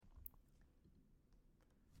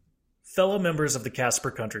Fellow members of the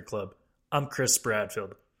Casper Country Club, I'm Chris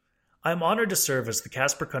Bradfield. I am honored to serve as the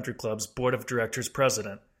Casper Country Club's Board of Directors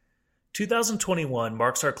President. 2021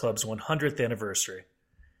 marks our club's 100th anniversary.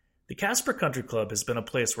 The Casper Country Club has been a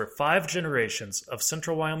place where 5 generations of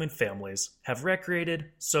Central Wyoming families have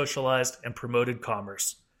recreated, socialized, and promoted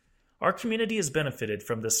commerce. Our community has benefited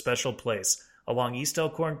from this special place along East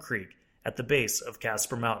Elkhorn Creek at the base of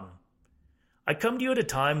Casper Mountain. I come to you at a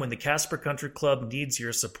time when the Casper Country Club needs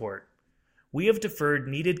your support. We have deferred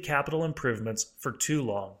needed capital improvements for too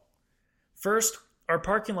long. First, our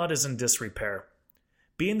parking lot is in disrepair.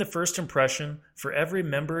 Being the first impression for every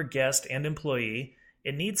member, guest, and employee,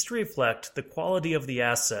 it needs to reflect the quality of the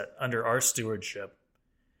asset under our stewardship.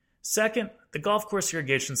 Second, the golf course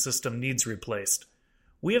irrigation system needs replaced.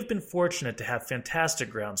 We have been fortunate to have fantastic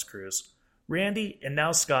grounds crews. Randy and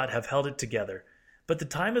now Scott have held it together, but the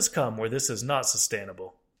time has come where this is not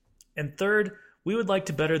sustainable. And third, we would like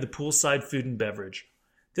to better the poolside food and beverage.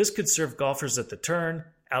 This could serve golfers at the turn,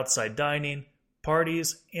 outside dining,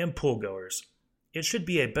 parties, and pool goers. It should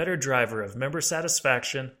be a better driver of member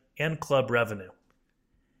satisfaction and club revenue.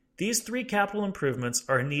 These 3 capital improvements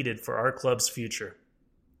are needed for our club's future.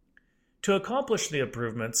 To accomplish the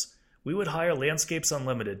improvements, we would hire Landscapes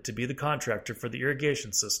Unlimited to be the contractor for the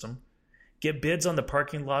irrigation system, get bids on the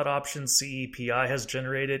parking lot options CEPI has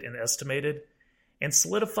generated and estimated, and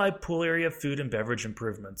solidify pool area food and beverage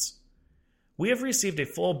improvements. We have received a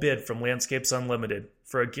full bid from Landscapes Unlimited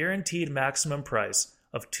for a guaranteed maximum price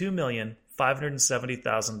of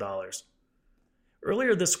 $2,570,000.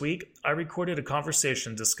 Earlier this week, I recorded a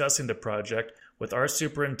conversation discussing the project with our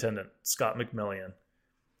superintendent, Scott McMillian.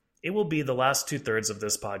 It will be the last 2/3 of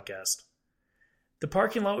this podcast. The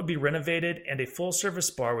parking lot would be renovated and a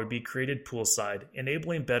full-service bar would be created poolside,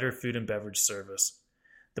 enabling better food and beverage service.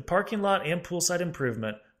 The parking lot and poolside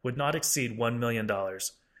improvement would not exceed $1 million,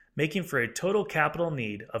 making for a total capital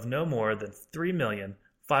need of no more than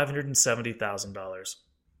 $3,570,000.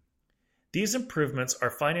 These improvements are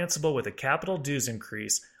financeable with a capital dues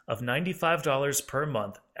increase of $95 per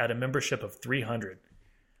month at a membership of 300.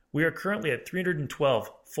 We are currently at 312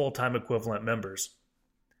 full-time equivalent members.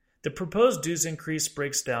 The proposed dues increase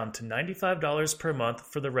breaks down to $95 per month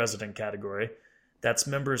for the resident category, that's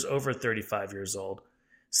members over 35 years old,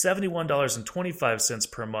 $71.25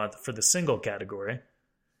 per month for the single category,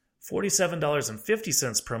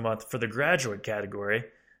 $47.50 per month for the graduate category,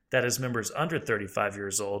 that is members under 35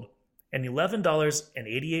 years old, and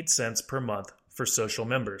 $11.88 per month for social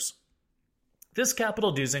members. This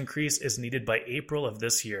capital dues increase is needed by April of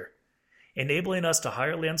this year, enabling us to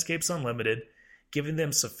hire Landscapes Unlimited, giving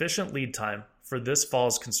them sufficient lead time for this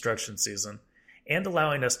fall's construction season, and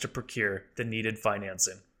allowing us to procure the needed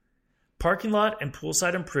financing. Parking lot and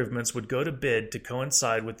poolside improvements would go to bid to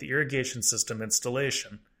coincide with the irrigation system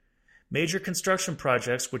installation. Major construction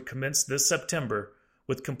projects would commence this September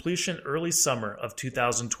with completion early summer of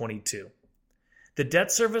 2022. The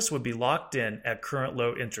debt service would be locked in at current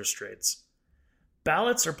low interest rates.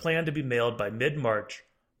 Ballots are planned to be mailed by mid-March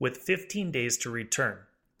with 15 days to return.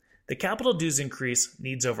 The capital dues increase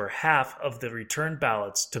needs over half of the returned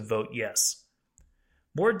ballots to vote yes.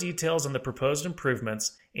 More details on the proposed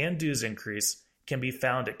improvements and dues increase can be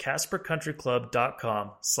found at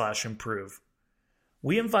caspercountryclub.com/improve.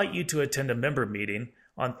 We invite you to attend a member meeting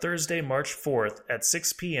on Thursday, March 4th at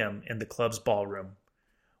 6 p.m. in the club's ballroom.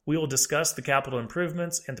 We will discuss the capital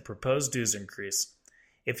improvements and the proposed dues increase.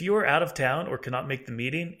 If you are out of town or cannot make the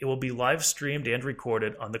meeting, it will be live streamed and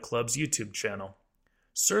recorded on the club's YouTube channel.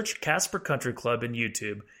 Search Casper Country Club in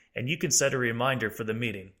YouTube and you can set a reminder for the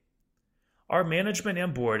meeting. Our management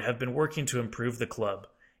and board have been working to improve the club,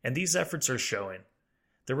 and these efforts are showing.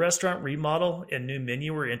 The restaurant remodel and new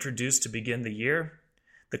menu were introduced to begin the year.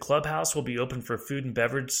 The clubhouse will be open for food and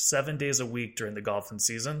beverage 7 days a week during the golfing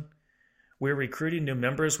season. We're recruiting new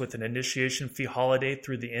members with an initiation fee holiday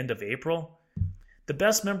through the end of April. The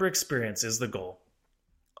best member experience is the goal.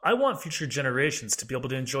 I want future generations to be able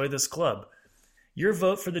to enjoy this club. Your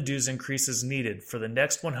vote for the dues increase is needed for the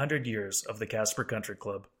next 100 years of the Casper Country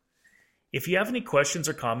Club. If you have any questions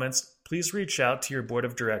or comments, please reach out to your board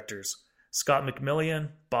of directors, Scott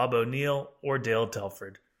McMillian, Bob O'Neill, or Dale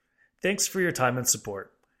Telford. Thanks for your time and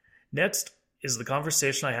support. Next is the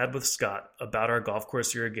conversation I had with Scott about our golf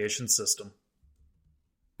course irrigation system.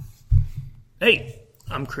 Hey,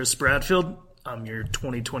 I'm Chris Bradfield. I'm your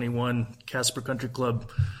 2021 Casper Country Club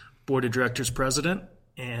Board of Directors President,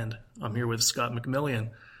 and I'm here with Scott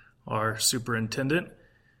McMillian, our superintendent.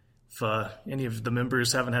 If any of the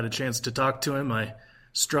members haven't had a chance to talk to him, I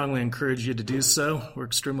strongly encourage you to do so. We're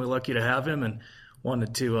extremely lucky to have him and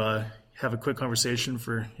wanted to have a quick conversation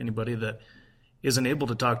for anybody that isn't able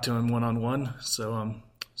to talk to him one-on-one. So,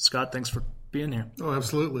 Scott, thanks for being here. Oh,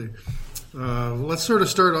 absolutely. Let's sort of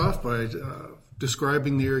start off by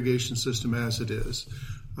describing the irrigation system as it is.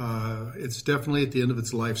 It's definitely at the end of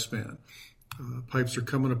its lifespan. Pipes are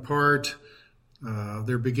coming apart.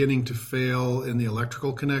 They're beginning to fail in the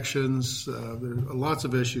electrical connections. There are lots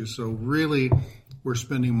of issues. So really, we're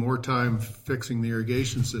spending more time fixing the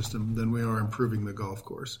irrigation system than we are improving the golf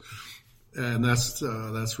course. And that's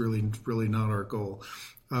really not our goal.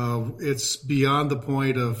 It's beyond the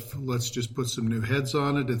point of let's just put some new heads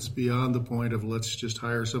on it. It's beyond the point of let's just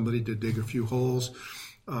hire somebody to dig a few holes.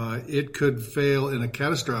 It could fail in a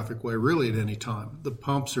catastrophic way really at any time. The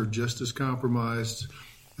pumps are just as compromised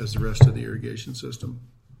as the rest of the irrigation system.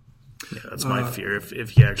 Yeah, that's my fear.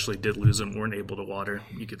 If you actually did lose them, weren't able to water,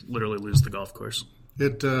 you could literally lose the golf course.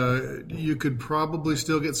 You could probably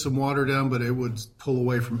still get some water down, but it would pull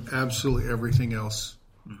away from absolutely everything else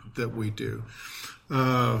that we do.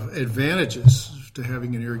 Advantages to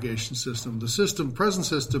having an irrigation system. The present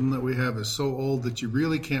system that we have is so old that you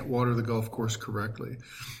really can't water the golf course correctly.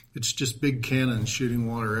 It's just big cannons shooting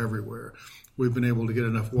water everywhere. We've been able to get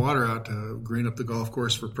enough water out to green up the golf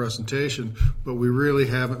course for presentation, but we really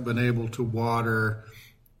haven't been able to water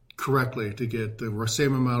correctly to get the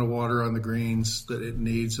same amount of water on the greens that it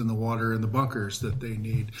needs and the water in the bunkers that they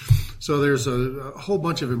need. So there's a whole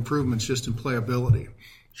bunch of improvements just in playability.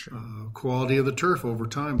 Sure. Quality of the turf over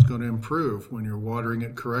time is going to improve when you're watering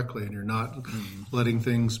it correctly and you're not letting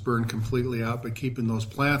things burn completely out, but keeping those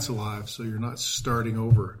plants alive so you're not starting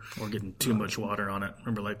over. Or getting too much water on it.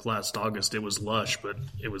 Remember, like last August, it was lush, but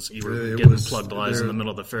you were getting plugged lies in the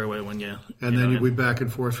middle of the fairway when you. And then you'd be back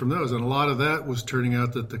and forth from those. And a lot of that was turning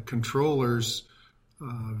out that the controllers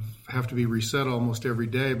have to be reset almost every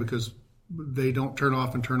day because they don't turn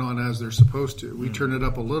off and turn on as they're supposed to. We turn it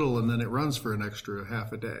up a little and then it runs for an extra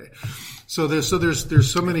half a day. So there's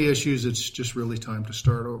so many issues. It's just really time to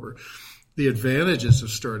start over. The advantages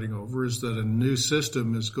of starting over is that a new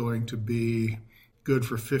system is going to be good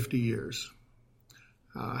for 50 years.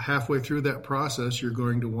 Halfway through that process, you're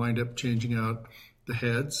going to wind up changing out the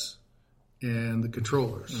heads and the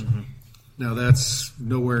controllers. Mm-hmm. Now, that's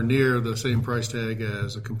nowhere near the same price tag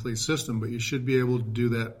as a complete system, but you should be able to do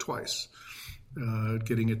that twice,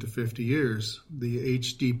 getting it to 50 years. The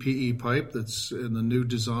HDPE pipe that's in the new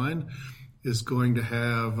design is going to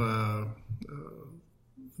have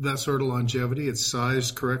that sort of longevity. It's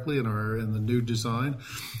sized correctly in the new design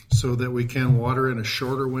so that we can water in a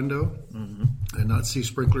shorter window and not see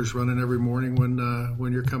sprinklers running every morning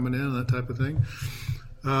when you're coming in and that type of thing.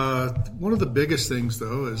 One of the biggest things,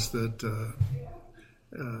 though, is that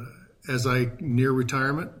as I near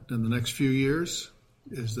retirement in the next few years,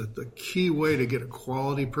 is that the key way to get a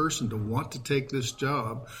quality person to want to take this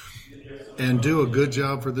job and do a good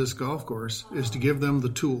job for this golf course is to give them the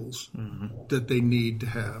tools that they need to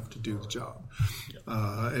have to do the job.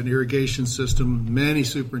 An irrigation system, many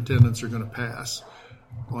superintendents are going to pass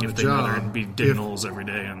on if a they job know they're be digging holes every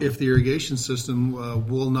day. If the irrigation system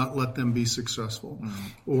will not let them be successful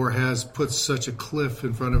or has put such a cliff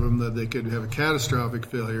in front of them that they could have a catastrophic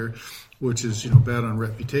failure, which is bad on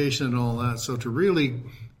reputation and all that. So to really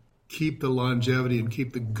keep the longevity and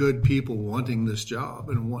keep the good people wanting this job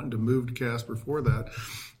and wanting to move to Casper for that,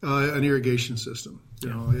 an irrigation system.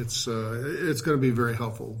 It's going to be very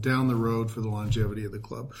helpful down the road for the longevity of the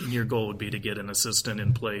club. And your goal would be to get an assistant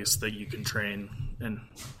in place that you can train and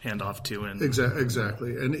hand off to. And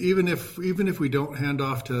exactly. And even if we don't hand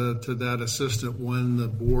off to that assistant when the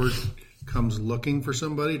board comes looking for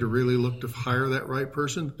somebody to really look to hire that right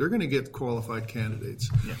person, they're going to get qualified candidates.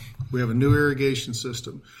 Yeah. We have a new irrigation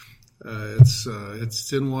system.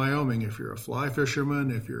 It's in Wyoming. If you're a fly fisherman,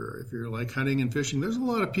 if you're like hunting and fishing, there's a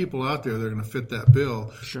lot of people out there that are going to fit that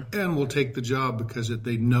bill and will take the job because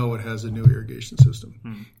they know it has a new irrigation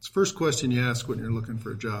system. It's the first question you ask when you're looking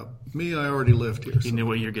for a job. Me, I already lived here. You knew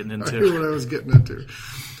what you're getting into. I knew what I was getting into.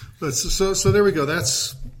 But so there we go.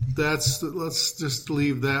 That's let's just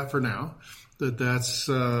leave that for now. That's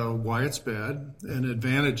why it's bad and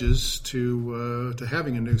advantages to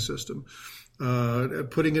having a new system.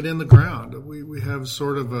 Putting it in the ground. We have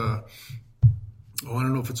sort of I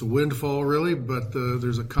don't know if it's a windfall really, but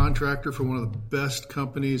there's a contractor for one of the best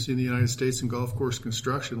companies in the United States in golf course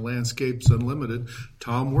construction, Landscapes Unlimited,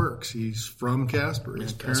 Tom Works. He's from Casper.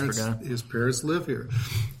 His parents live here.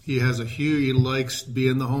 He likes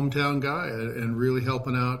being the hometown guy and really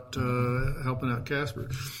helping out Casper.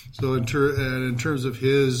 So in terms of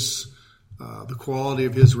the quality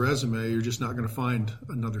of his resume, you're just not going to find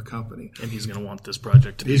another company. And he's going to want this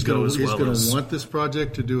project to go as well. He's going to want this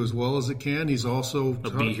project to do as well as it can. He'll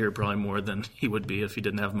be here probably more than he would be if he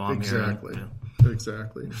didn't have Mom here. Exactly.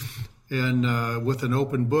 Exactly. And with an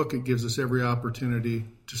open book, it gives us every opportunity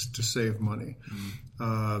to save money.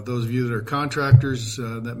 Those of you that are contractors,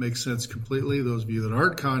 that makes sense completely. Those of you that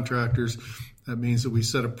aren't contractors, that means that we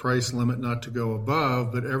set a price limit not to go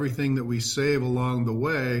above, but everything that we save along the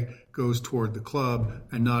way goes toward the club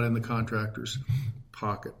and not in the contractor's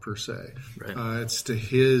pocket per se. Right. It's to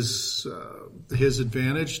his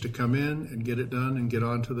advantage to come in and get it done and get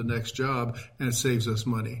on to the next job, and it saves us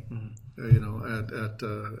money. At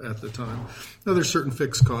the time. Now there's certain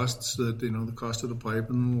fixed costs that the cost of the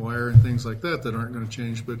pipe and the wire and things like that aren't going to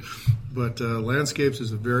change. But Landscapes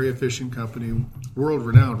is a very efficient company, world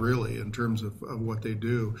renowned really in terms of what they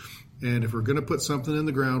do. And if we're going to put something in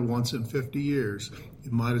the ground once in 50 years, you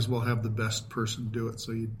might as well have the best person do it,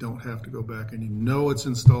 so you don't have to go back and you know it's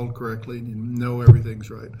installed correctly and you know everything's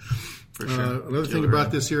right. For sure. Another thing about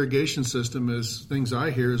this irrigation system is things I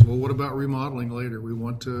hear is, well, what about remodeling later? We're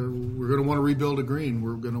going to want to rebuild a green.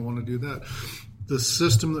 We're going to want to do that. The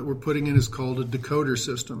system that we're putting in is called a decoder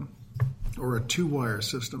system or a 2-wire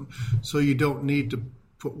system. So you don't need to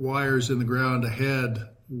put wires in the ground ahead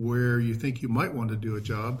where you think you might want to do a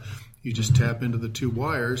job. You just tap into the 2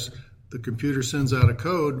 wires. The computer sends out a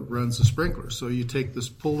code, runs the sprinklers. So you take this,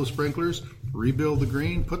 pull the sprinklers, rebuild the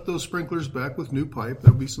green, put those sprinklers back with new pipe.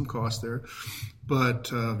 There'll be some cost there, but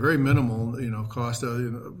very minimal, cost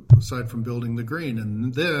aside from building the green.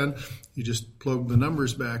 And then you just plug the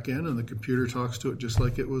numbers back in, and the computer talks to it just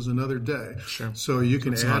like it was another day. Sure. So you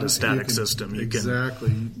can it's add not a static system. You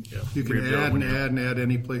exactly. You can add and add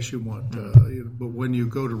any place you want. But when you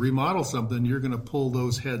go to remodel something, you're going to pull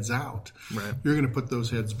those heads out. Right. You're going to put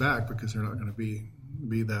those heads back because they're not going to be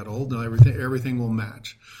that old. Now everything will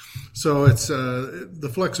match. So it's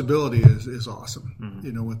the flexibility is awesome.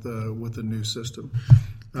 With the new system.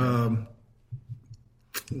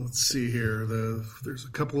 Let's see here. There's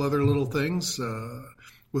a couple other little things.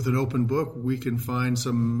 With an open book, we can find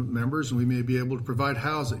some members, and we may be able to provide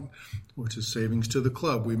housing, which is savings to the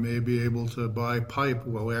club. We may be able to buy pipe.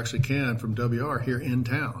 Well, we actually can from WR here in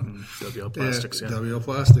town. WL Plastics, yeah. WL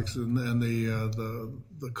Plastics, and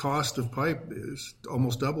the cost of pipe is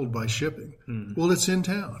almost doubled by shipping. Well, it's in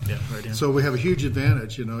town. Yeah, right in. So we have a huge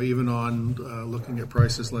advantage, even on looking at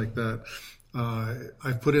prices like that.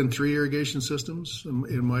 I've put in 3 irrigation systems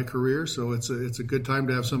in my career, so it's a good time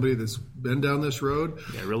to have somebody that's been down this road.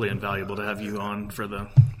 Yeah, really invaluable to have you on for the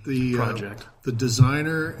project. The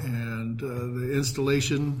designer and the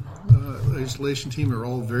installation team are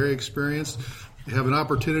all very experienced. You have an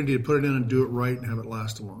opportunity to put it in and do it right and have it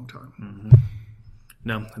last a long time.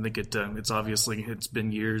 No, I think it's obviously, it's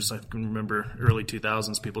been years. I can remember early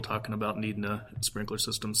 2000s people talking about needing a sprinkler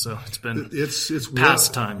system. So it's been it's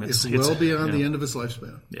past time. It's well beyond the end of its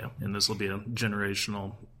lifespan. Yeah, and this will be a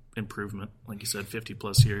generational improvement, like you said, 50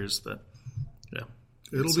 plus years.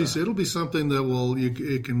 It'll be something that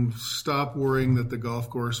it can stop worrying that the golf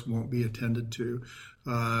course won't be attended to.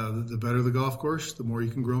 The better the golf course, the more you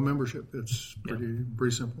can grow membership. It's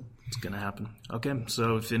pretty simple. It's going to happen. Okay,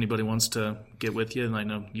 so if anybody wants to get with you, and I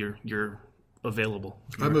know you're available.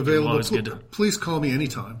 I'm available. Please call me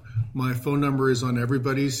anytime. My phone number is on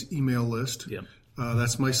everybody's email list. Yep.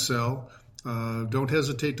 That's my cell. Don't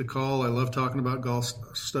hesitate to call. I love talking about golf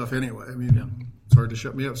stuff anyway. I mean, it's hard to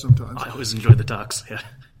shut me up sometimes. I always enjoy the talks. Yeah.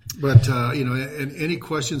 But and any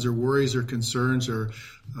questions or worries or concerns or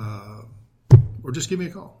just give me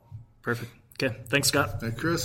a call. Perfect. Okay. Thanks, Scott. Hey, Chris.